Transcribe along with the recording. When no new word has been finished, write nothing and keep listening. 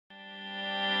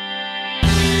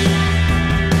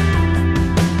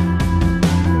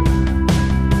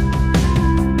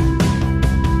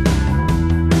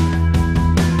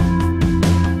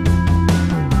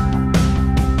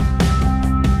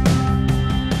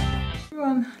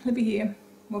Libby here.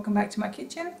 Welcome back to my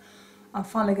kitchen. I'm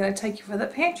finally going to take you for the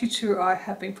pantry tour I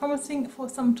have been promising for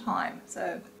some time.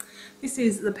 So this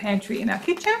is the pantry in our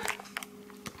kitchen.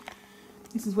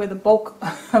 This is where the bulk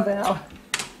of our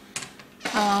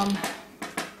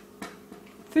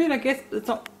food, I guess, that's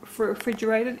not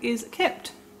refrigerated, is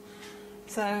kept.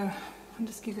 So I'll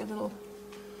just give you a little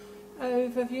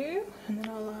overview and then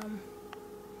I'll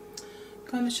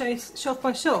kind of show you shelf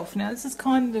by shelf. Now this is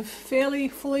kind of fairly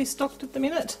fully stocked at the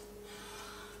minute.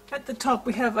 At the top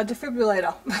we have a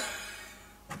defibrillator,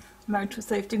 motor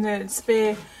safety net,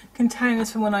 spare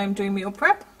containers for when I'm doing meal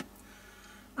prep.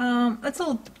 That's a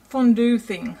little fondue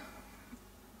thing.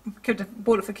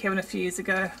 Bought it for Kevin a few years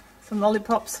ago. Some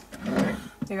lollipops.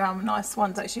 They're nice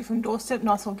ones actually from Doorstep,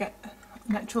 nice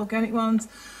natural organic ones.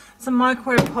 Some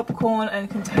microwave popcorn and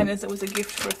containers. That was a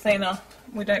gift for Athena.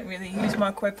 We don't really use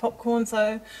microwave popcorn,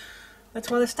 so that's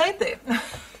why they stayed there.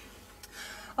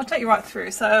 I'll take you right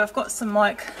through. So I've got some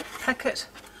like packet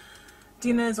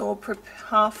dinners or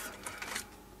half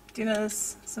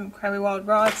dinners, some curly wild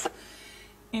rice.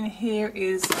 In here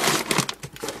is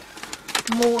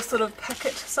more sort of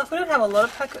packet stuff. We don't have a lot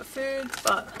of packet foods,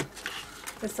 but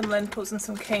there's some lentils and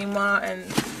some quinoa and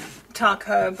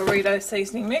taco burrito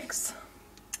seasoning mix.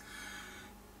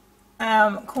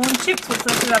 Corn chips, we've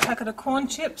got a packet of corn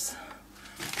chips.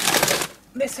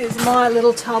 This is my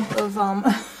little tub of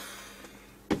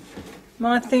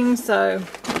my things, so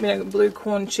we've got blue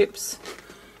corn chips.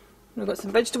 We've got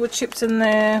some vegetable chips in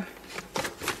there,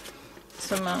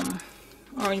 some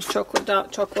orange chocolate,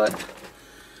 dark chocolate,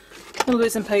 little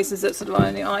bits and pieces that sort of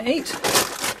only I eat.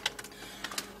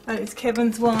 That is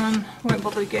Kevin's one. Won't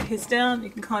bother to get his down. You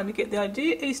can kind of get the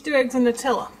idea. Easter eggs and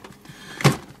Nutella.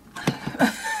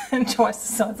 And twice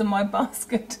the size of my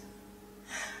basket.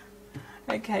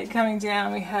 Okay, coming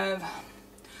down we have,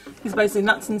 this is basically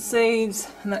nuts and seeds,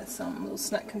 and that's some little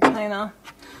snack container.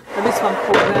 So this one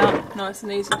pulled out, nice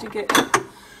and easy to get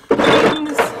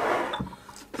things.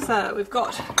 So we've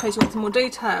got, in case you want some more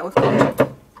detail, we've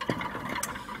got,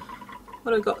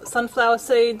 what have we got? Sunflower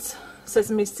seeds,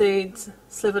 sesame seeds,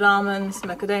 slivered almonds,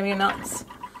 macadamia nuts,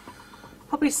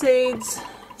 poppy seeds,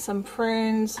 some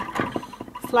prunes,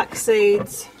 flax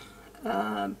seeds,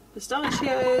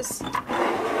 pistachios.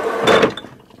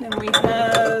 Then we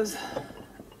have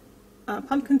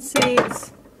pumpkin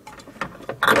seeds.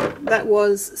 That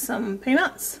was some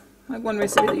peanuts, like one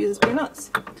recipe that uses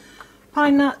peanuts.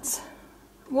 Pine nuts,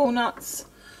 walnuts,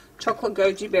 chocolate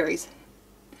goji berries.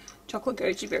 Chocolate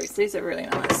goji berries, these are really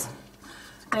nice.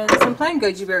 And some plain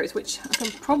goji berries, which I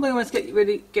can probably almost get rid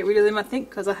of them, I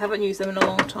think, because I haven't used them in a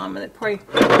long time and they're probably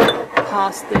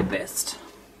past their best.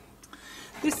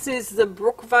 This is the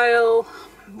Brookvale,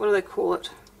 what do they call it?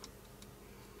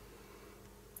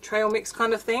 Trail mix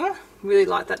kind of thing. Really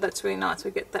like that. That's really nice.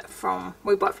 We get that from,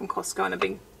 we buy it from Costco in a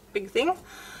big thing,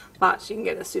 but you can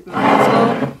get it at a supermarket as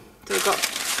well. So we've got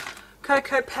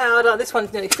cocoa powder. This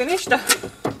one's nearly finished. The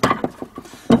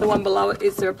one below it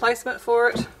is the replacement for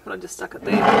it, but I just stuck it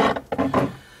there.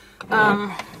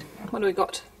 What do we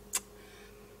got?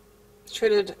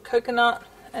 Shredded coconut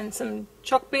and some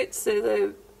choc bits. They're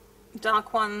the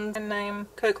dark ones, and name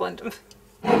Kirkland.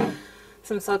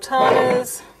 Some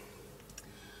sultanas.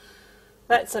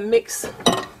 That's a mix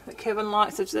that Kevin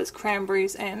likes, that's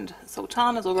cranberries and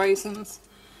sultanas or raisins.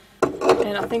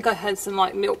 And I think I had some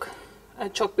like milk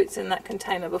choc bits in that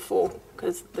container before,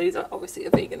 because these are obviously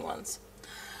vegan ones.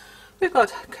 We've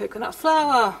got coconut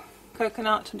flour,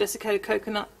 coconut, desiccated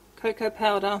coconut, cocoa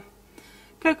powder,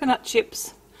 coconut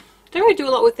chips. Don't really do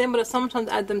a lot with them, but I sometimes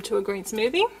add them to a green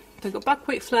smoothie. We've got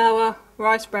buckwheat flour,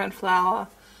 rice bran flour,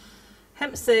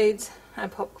 hemp seeds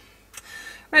and popcorn.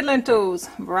 Red lentils,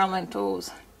 brown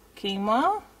lentils,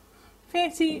 quinoa,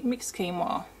 fancy mixed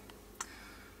quinoa,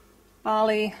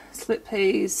 barley, split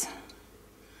peas,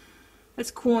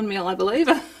 that's cornmeal I believe,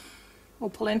 or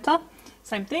polenta,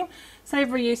 same thing,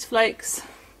 savoury yeast flakes,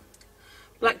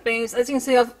 black beans. As you can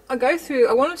see, I go through,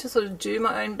 I wanted to sort of do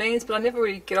my own beans, but I never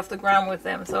really get off the ground with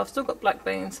them, so I've still got black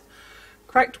beans,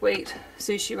 cracked wheat,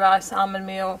 sushi rice, almond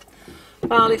meal,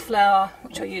 barley flour,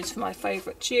 which I use for my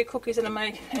favourite chia cookies that I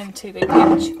make, and TV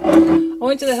peach. I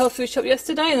went to the health food shop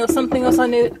yesterday and there was something else I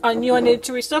knew I needed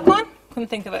to restock on. Couldn't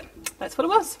think of it. That's what it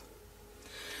was.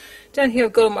 Down here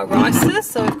I've got all my rices.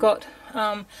 So I've got,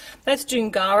 that's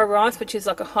Jungara rice, which is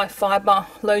like a high fibre,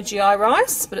 low GI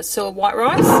rice, but it's still a white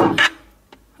rice.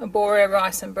 A Borea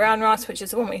rice and brown rice, which is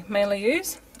the one we mainly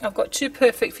use. I've got 2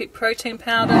 Perfect Fit protein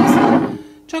powders,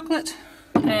 chocolate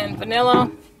and vanilla.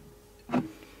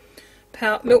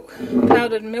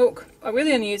 Powdered milk. I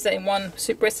really only use that in one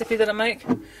soup recipe that I make.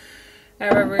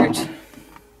 Arrowroot,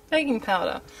 baking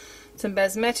powder. some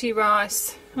basmati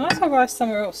rice. I also have rice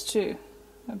somewhere else too,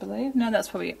 I believe. No, that's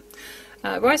probably it.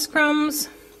 Rice crumbs.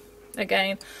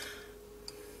 Again,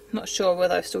 not sure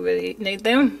whether I still really need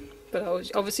them, but I'll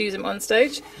obviously use them on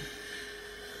stage.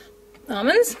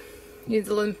 Almonds. Use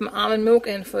a little almond milk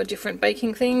and for different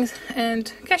baking things. And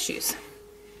cashews.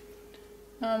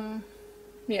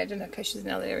 Yeah, I don't have cashews in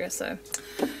the other area, so.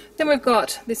 Then we've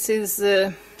got, this is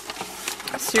the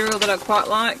cereal that I quite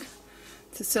like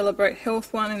to celebrate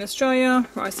health one in Australia.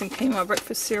 Rice and quinoa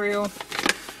breakfast cereal.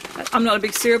 I'm not a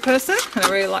big cereal person, and I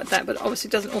really like that, but obviously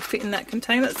it doesn't all fit in that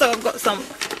container, so I've got some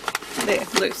there,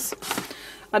 loose.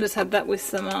 I just have that with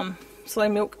some soy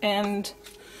milk and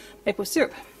maple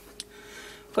syrup.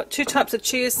 I've got two types of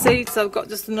chia seeds, so I've got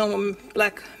just the normal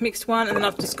black mixed one, and then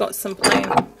I've just got some plain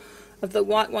of the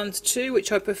white ones too,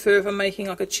 which I prefer if I'm making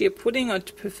like a chia pudding. I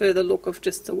prefer the look of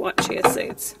just the white chia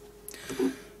seeds.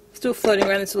 Still floating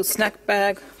around this little snack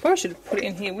bag. Probably should have put it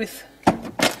in here with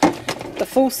the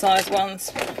full size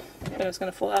ones, but it's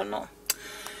going to fall out or not.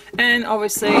 And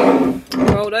obviously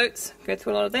rolled oats, go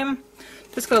through a lot of them.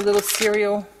 Just got a little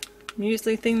cereal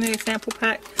muesli thing there, sample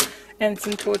pack, and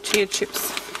some tortilla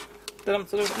chips that I'm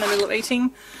sort of in the middle of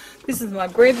eating. This is my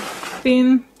bread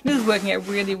bin. This is working out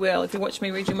really well. If you watch me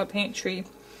redo my pantry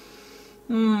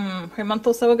a month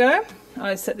or so ago,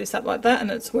 I set this up like that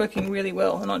and it's working really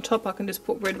well. And on top I can just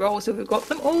put bread rolls if we've got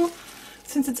them, or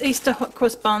since it's Easter, hot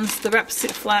cross buns. The wraps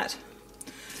sit flat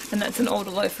and that's an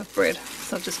older loaf of bread,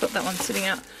 so I've just got that one sitting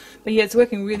out. But yeah, it's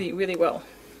working really, really well.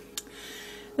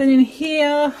 Then in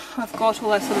here I've got all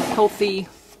that sort of healthy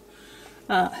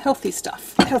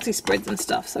stuff, healthy spreads and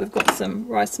stuff. So we've got some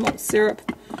rice malt syrup,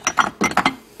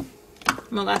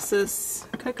 molasses,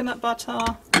 coconut butter,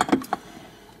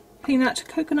 peanut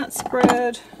coconut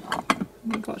spread.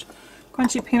 We've got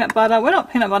crunchy peanut butter. We're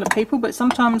not peanut butter people, but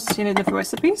sometimes you need them for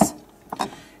recipes.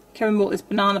 Kevin bought this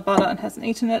banana butter and hasn't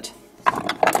eaten it.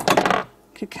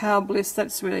 Cacao bliss,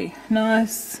 that's really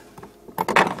nice.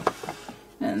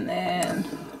 And then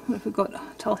we've got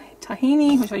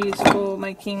tahini, which I use for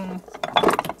making,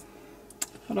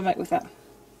 what do I make with that?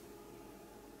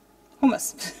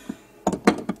 Hummus.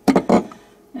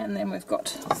 And then we've got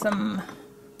some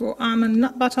raw almond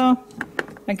nut butter,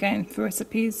 again for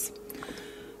recipes.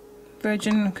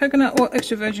 Virgin coconut oil,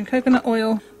 extra virgin coconut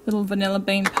oil, little vanilla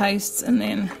bean pastes, and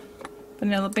then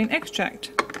vanilla bean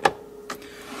extract.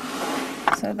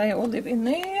 So they all live in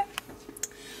there.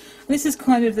 This is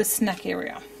kind of the snack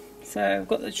area. So I've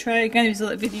got the tray. Again, there's a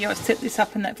little video. I set this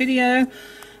up in that video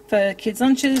for kids'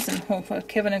 lunches and for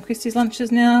Kevin and Christy's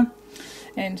lunches now.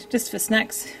 And just for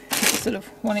snacks, if you're sort of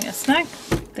wanting a snack,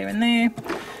 they're in there.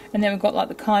 And then we've got like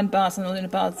the Kind bars and the Luna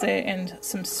bars there, and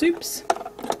some soups.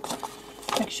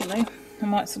 Actually, I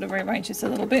might sort of rearrange this a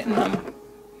little bit, and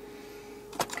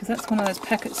because that's one of those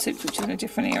packet soups which is in a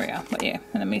different area. But yeah,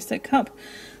 and a miso cup.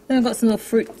 Then I've got some little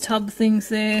fruit tub things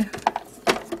there.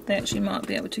 They actually might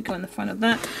be able to go in the front of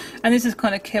that. And this is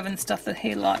kind of Kevin's stuff that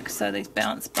he likes. So these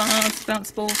bounce balls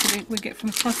that we get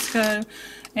from Costco,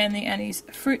 and the Annie's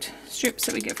fruit strips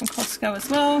that we get from Costco as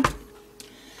well.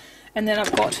 And then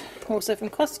I've got also from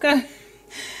Costco,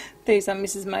 these are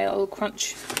Mrs. Mayo little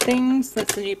crunch things.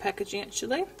 That's the new packaging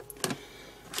actually.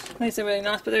 These are really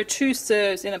nice, but there are 2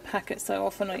 serves in a packet, so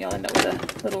often you'll end up with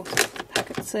a little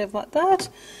packet serve like that.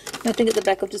 And I think at the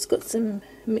back I've just got some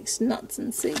mixed nuts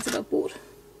and seeds that I bought.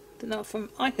 They're not from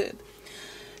iHerb.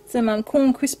 Some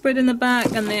corn crisp bread in the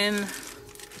back, and then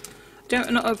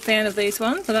I'm not a fan of these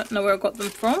ones. I don't know where I got them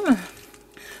from,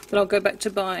 but I'll go back to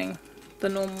buying the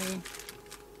normal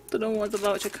ones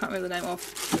above, which I can't remember the name of.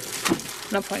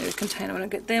 And I'll probably need a container when I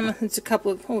get them. There's a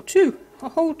couple of, a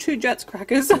whole 2 Jats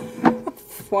crackers.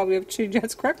 Why we have 2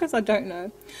 Jats crackers, I don't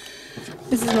know.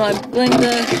 This is my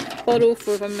blender bottle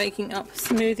for if I'm making up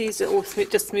smoothies, or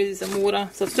just smoothies and water.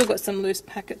 So I've still got some loose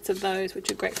packets of those, which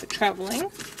are great for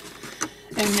travelling.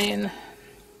 And then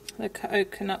the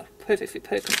coconut, perfect for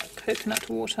coconut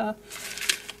water,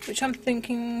 which I'm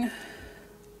thinking,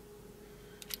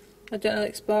 I don't know the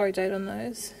expiry date on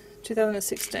those,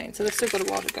 2016, so they've still got a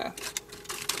while to go.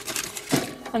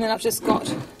 And then I've just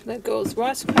got the girls'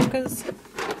 rice crackers.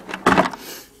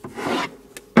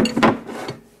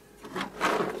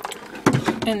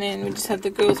 And then we just have the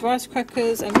girls' rice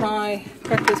crackers and my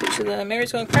crackers, which are the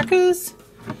Mary's Gone crackers.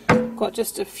 Got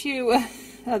just a few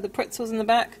the pretzels in the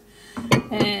back.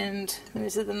 And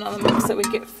this is another mix that we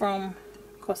get from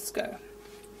Costco.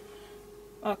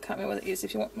 I can't remember what it is.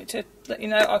 If you want me to let you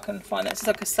know, I can find that. It's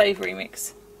like a savoury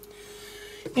mix.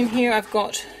 In here I've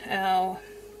got our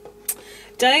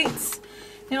dates.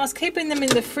 Now I was keeping them in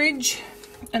the fridge,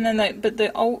 and then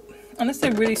unless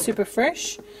they're really super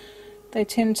fresh, they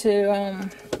tend to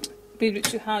be a bit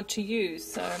too hard to use.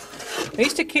 So I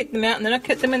used to keep them out, and then I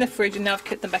kept them in the fridge, and now I've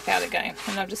kept them back out again.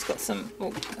 And I've just got some,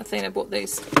 well, Athena bought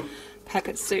these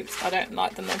packet soups. I don't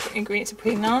like them, the ingredients are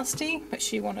pretty nasty, but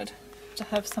she wanted to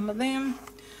have some of them.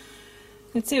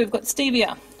 You can see we've got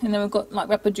stevia, and then we've got like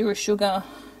Rapadura sugar,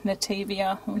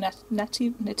 nativa, or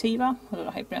nativa, I don't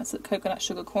know how you pronounce it, coconut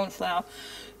sugar, corn flour,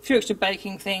 a few extra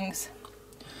baking things.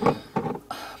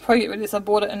 Probably get rid of this. I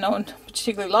bought it and no one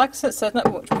particularly likes it, so there's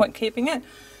not much point keeping it.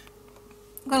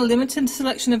 I've got a limited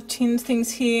selection of tinned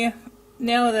things here.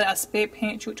 Now that our spare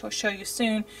pantry, which I'll show you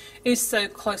soon, is so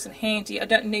close and handy, I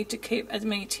don't need to keep as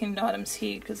many tinned items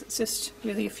here, because it's just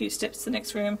really a few steps to the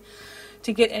next room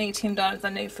to get any tinned items I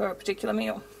need for a particular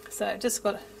meal. So just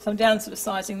got some down sort of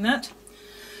sizing that.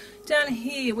 Down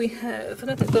here we have, I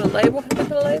don't think we've got a label. Have we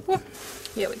got a label?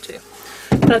 Yeah, we do.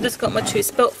 So I've just got my 2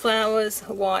 spelt flours,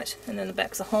 a white, and then the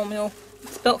back's a wholemeal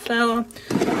spelt flour.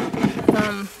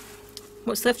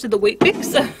 What's left of the wheat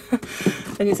bix.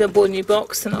 And I bought a new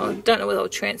box, and I don't know whether I'll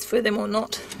transfer them or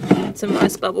not. Some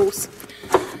rice bubbles.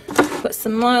 Got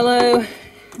some Milo. I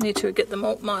need to get the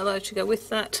malt Milo to go with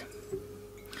that.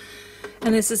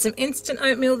 And there's some instant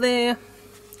oatmeal there.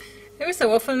 Every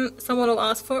so often someone will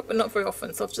ask for it, but not very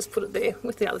often, so I've just put it there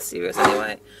with the other cereals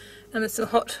anyway. And there's some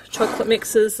hot chocolate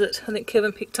mixes that I think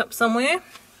Kevin picked up somewhere.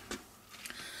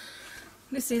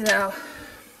 This is our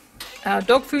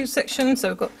dog food section, so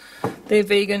we've got their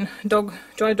vegan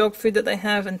dry dog food that they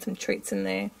have, and some treats in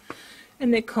there,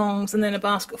 and their Kongs, and then a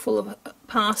basket full of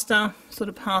pasta,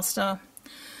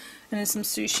 and then some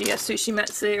sushi, our sushi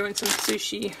mats there, and some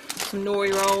sushi, some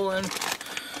nori roll, and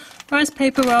rice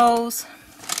paper rolls,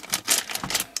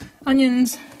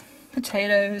 onions,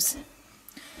 potatoes,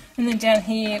 and then down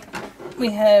here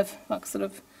we have like sort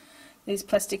of these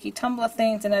plasticky tumbler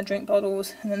things and our drink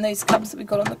bottles, and then these cups that we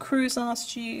got on the cruise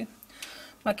last year.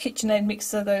 My KitchenAid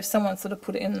mixer, though someone sort of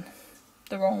put it in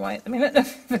the wrong way at the minute,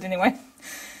 but anyway.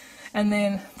 And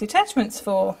then the attachments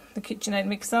for the KitchenAid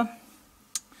mixer.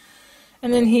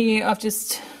 And then here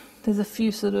there's a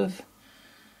few sort of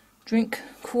drink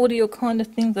cordial kind of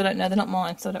things. I don't know, they're not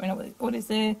mine, so I don't know what is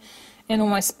there. And all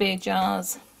my spare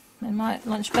jars and my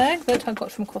lunch bag that I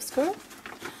got from Costco.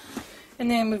 And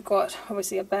then we've got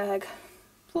obviously a bag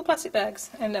full of plastic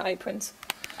bags, and our aprons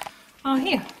are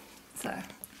here. So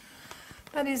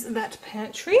that is that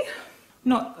pantry.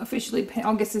 Not officially,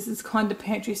 I guess this is kind of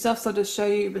pantry stuff, so I'll just show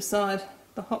you beside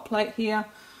the hot plate here.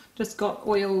 Just got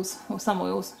oils, or some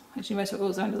oils. Actually, most of the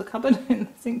oils are under the cupboard in the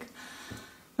sink.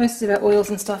 Most of our oils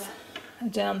and stuff are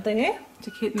down there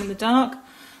to keep them in the dark.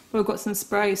 But we've got some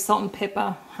sprays, salt and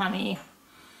pepper, honey.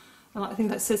 I think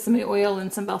that sesame oil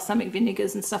and some balsamic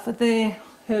vinegars and stuff are there.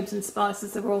 Herbs and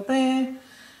spices are all there.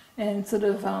 And sort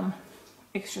of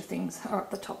extra things are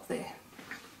at the top there.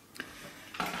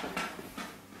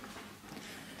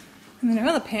 And then our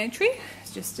other pantry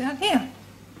is just down here.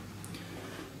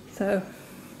 So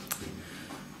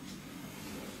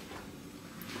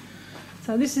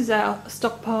this is our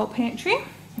stockpile pantry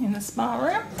in the spa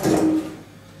room.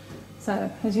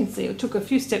 So as you can see, it took a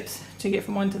few steps to get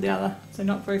from one to the other, so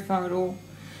not very far at all.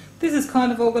 This is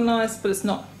kind of organised, but it's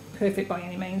not perfect by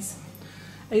any means.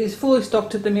 It is fully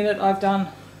stocked at the minute. I've done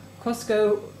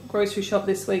Costco grocery shop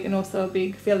this week, and also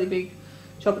a fairly big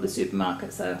shop at the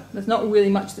supermarket, so there's not really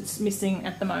much that's missing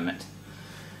at the moment.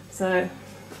 So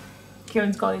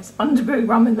Kieran's got his Bundaberg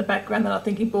rum in the background that I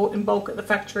think he bought in bulk at the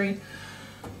factory.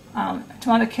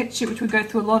 Tomato ketchup, which we go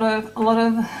through a lot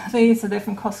of these, so they're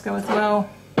from Costco as well.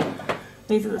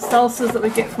 These are the salsas that we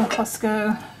get from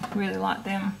Costco. Really like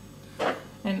them.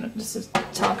 And just a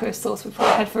taco sauce we've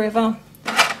probably had forever.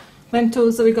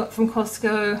 Lentils that we got from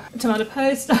Costco. Tomato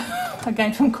paste,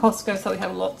 again from Costco, so we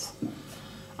have lots.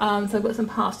 So I've got some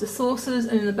pasta sauces,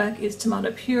 and in the back is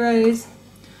tomato purees.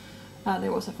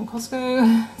 They're also from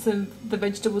Costco. The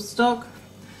vegetable stock,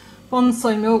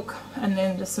 bonsai milk, and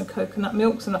then just some coconut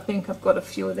milks, and I think I've got a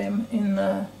few of them in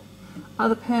the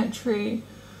other pantry.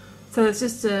 So it's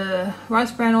just a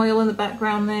rice bran oil in the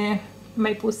background there,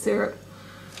 maple syrup,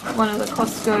 one of the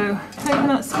Costco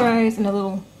coconut sprays, and a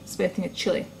little spare thing of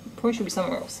chilli. Probably should be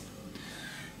somewhere else.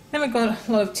 Then we've got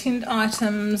a lot of tinned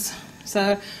items.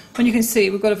 So when you can see,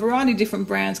 we've got a variety of different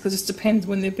brands because it just depends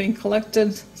when they've been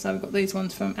collected. So we've got these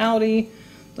ones from Aldi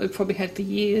that we've probably had for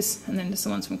years, and then just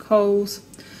the ones from Coles.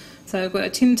 So we've got our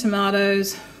tinned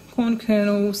tomatoes, corn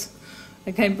kernels,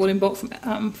 again bought in bulk from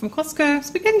Costco,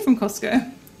 spaghetti from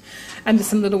Costco, and just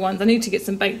some little ones. I need to get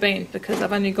some baked beans because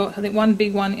I've only got, I think, one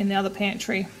big one in the other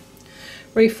pantry.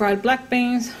 Refried black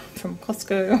beans from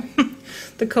Costco,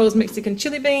 the Coles Mexican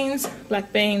chili beans,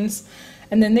 black beans,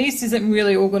 and then these isn't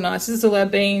really organised. This is all our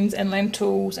beans and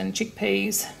lentils and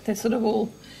chickpeas. They're sort of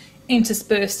all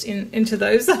interspersed into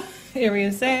those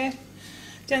areas there.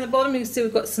 Down the bottom you can see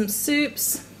we've got some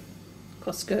soups,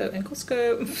 Costco and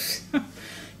Costco.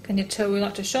 Can you tell we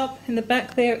like to shop? In the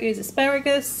back there is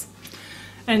asparagus,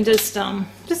 and just some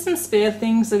spare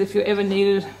things that if you ever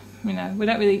needed, you know, we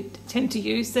don't really tend to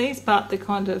use these, but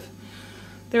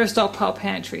they're a stockpile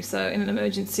pantry, so in an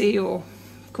emergency or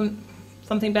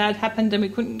something bad happened and we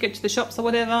couldn't get to the shops or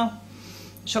whatever,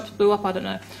 the shops blew up, I don't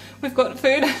know, we've got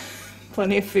food.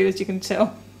 Plenty of food, as you can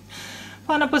tell.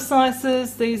 Pineapple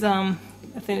slices, these I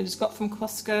think I just got from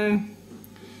Costco.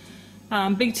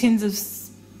 Big tins of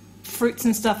fruits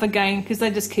and stuff again, because they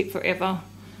just keep forever.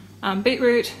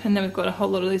 Beetroot, and then we've got a whole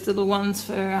lot of these little ones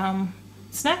for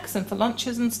snacks and for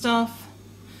lunches and stuff.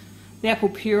 The apple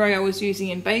puree I was using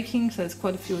in baking, so there's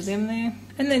quite a few of them there.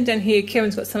 And then down here,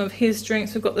 Kevin's got some of his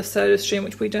drinks. We've got the soda stream,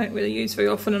 which we don't really use very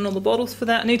often, and all the bottles for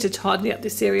that. I need to tidy up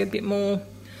this area a bit more.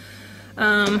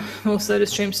 More soda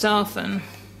stream stuff, and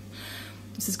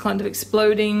this is kind of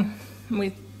exploding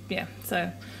with, yeah,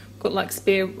 so got like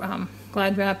spare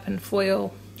Glad wrap and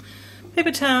foil, paper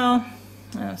towel,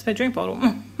 spare drink bottle,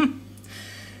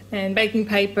 and baking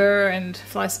paper and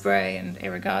fly spray and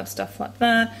Airguard, stuff like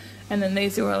that. And then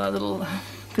these are all our little,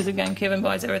 because again Kevin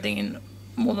buys everything in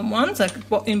more than one, so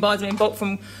he buys them in bulk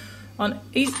on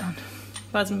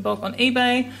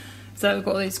eBay. So we've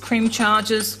got these cream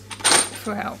chargers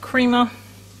for our creamer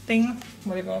thing,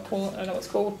 whatever you want to call it, I don't know what it's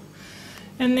called.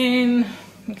 And then,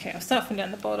 okay, I'll start from down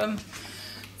the bottom.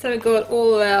 So we've got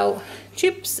all of our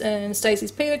chips and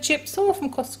Stacey's peanut chips, all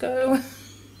from Costco.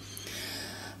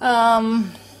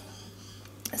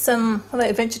 Some other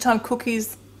Adventure Time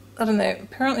cookies, I don't know,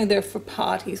 apparently they're for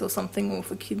parties or something, or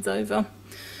for kids over.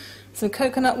 Some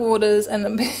coconut waters,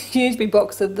 and a huge big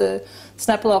box of the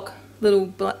Snap Lock little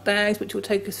black bags, which will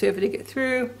take us forever to get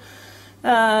through.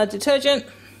 Detergent,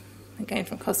 again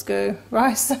from Costco.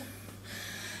 Rice,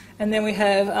 and then we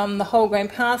have the whole grain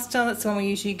pasta. That's the one we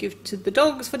usually give to the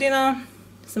dogs for dinner.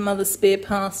 Some other spare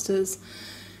pastas,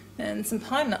 and some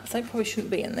pine nuts. They probably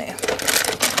shouldn't be in there.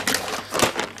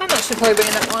 Pine nuts should probably be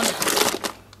in that one.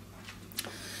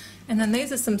 And then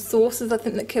these are some sauces I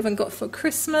think that Kevin got for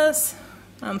Christmas.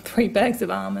 3 bags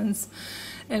of almonds.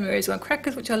 And Mary's got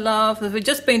crackers, which I love. We've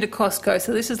just been to Costco,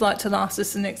 so this is like to last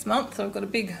us the next month. So I've got a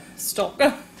big stock.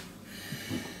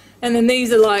 And then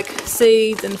these are like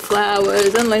seeds and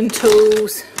flowers and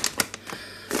lentils.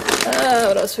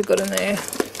 What else we got in there?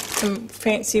 Some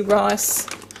fancy rice,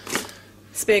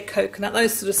 spare coconut,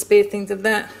 those sort of spare things of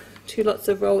that. 2 lots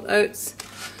of rolled oats.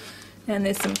 And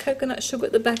there's some coconut sugar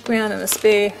at the background, and a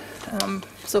spare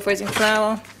self-raising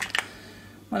flour.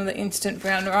 One of the instant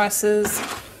brown rices.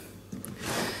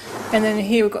 And then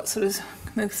here we've got sort of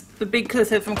the big, because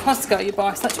they're from Costco, you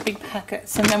buy such big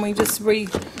packets, and then we just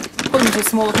put them into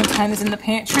smaller containers in the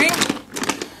pantry.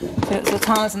 So it's the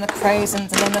sultanas and the craisins, and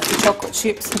then that's the chocolate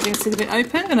chips. As you can see, they've been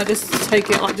opened, and I just take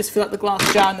it, like just fill up the glass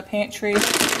jar in the pantry.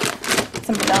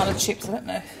 Some banana chips, I don't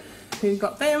know who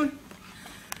got them.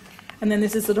 And then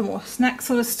this is sort of more snack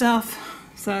sort of stuff.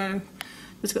 So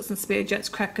just got some spare Jets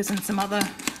crackers and some other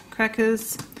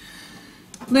crackers.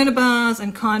 Luna bars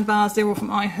and Kind bars, they're all from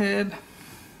iHerb.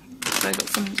 So I've got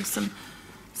just some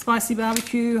spicy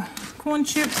barbecue corn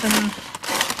chips, and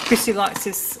Chrissy likes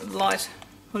this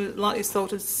lightly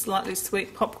salted, slightly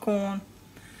sweet popcorn.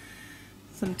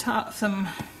 Some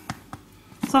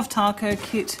soft taco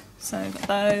kit, so I've got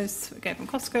those, again from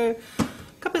Costco. A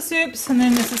couple of soups, and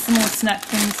then this is some more snack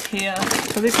things here.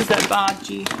 So this is that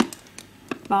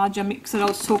Barger mix that I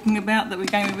was talking about that we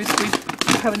have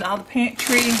in the other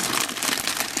pantry.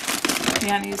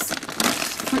 Yanni's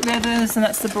fruit leathers, and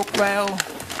that's the Brook Rail.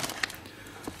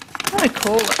 What do I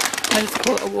call it? I just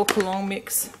call it a walk along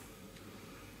mix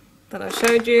that I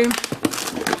showed you. And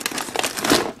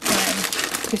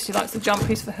Chrissy likes the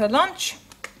jumpies for her lunch.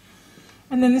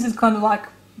 And then this is kind of like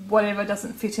whatever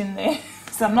doesn't fit in there.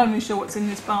 So I'm not even sure what's in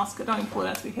this basket. Don't pull it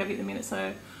out to be heavy at the minute.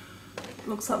 So it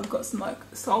looks like we've got some like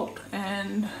salt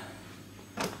and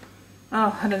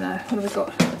I don't know, what have we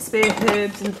got? Spare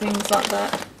herbs and things like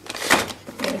that.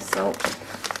 Yeah, salt,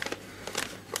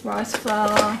 rice flour.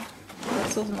 I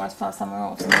saw some rice flour somewhere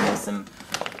else. And then there's some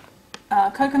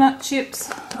coconut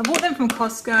chips. I bought them from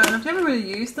Costco, and I've never really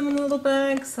used them in a little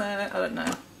bag, so I don't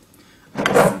know.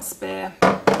 Some spare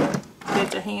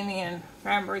tahini and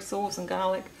cranberry sauce and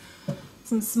garlic.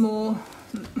 Some more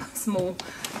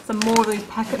of these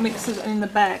packet mixes, and in the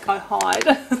back I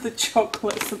hide the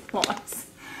chocolate supplies,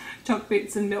 chocolate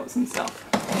bits and melts and stuff.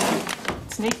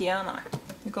 Sneaky, aren't I?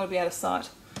 You've got to be out of sight.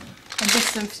 And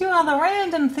just a few other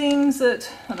random things that,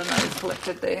 I don't know, is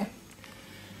collected there.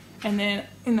 And then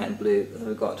in that blue,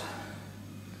 we've got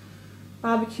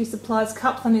barbecue supplies,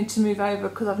 cups I need to move over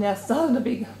because I've now started a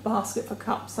big basket for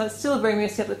cups. So it's still very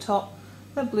messy at the top.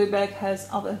 That blue bag has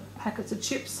other packets of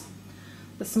chips,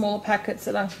 the smaller packets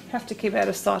that I have to keep out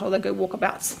of sight or they go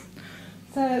walkabouts.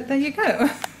 So there you go.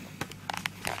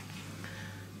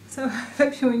 So I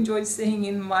hope you enjoyed seeing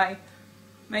in my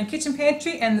main kitchen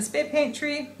pantry and the spare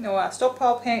pantry, or our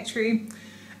stockpile pantry.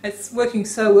 It's working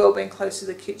so well being close to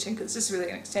the kitchen because it's just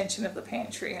really an extension of the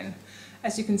pantry, and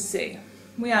as you can see,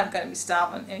 we aren't going to be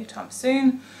starving anytime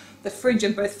soon. The fridge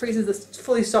and both freezers are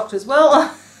fully stocked as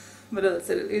well, but as I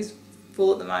said, it is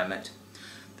full at the moment.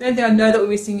 The only thing I know that we're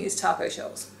missing is taco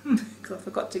shells because I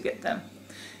forgot to get them.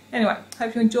 Anyway,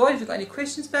 hope you enjoyed. If you've got any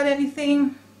questions about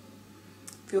anything,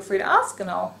 feel free to ask and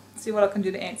I'll see what I can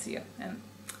do to answer you. And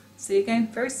see you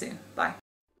again very soon. Bye.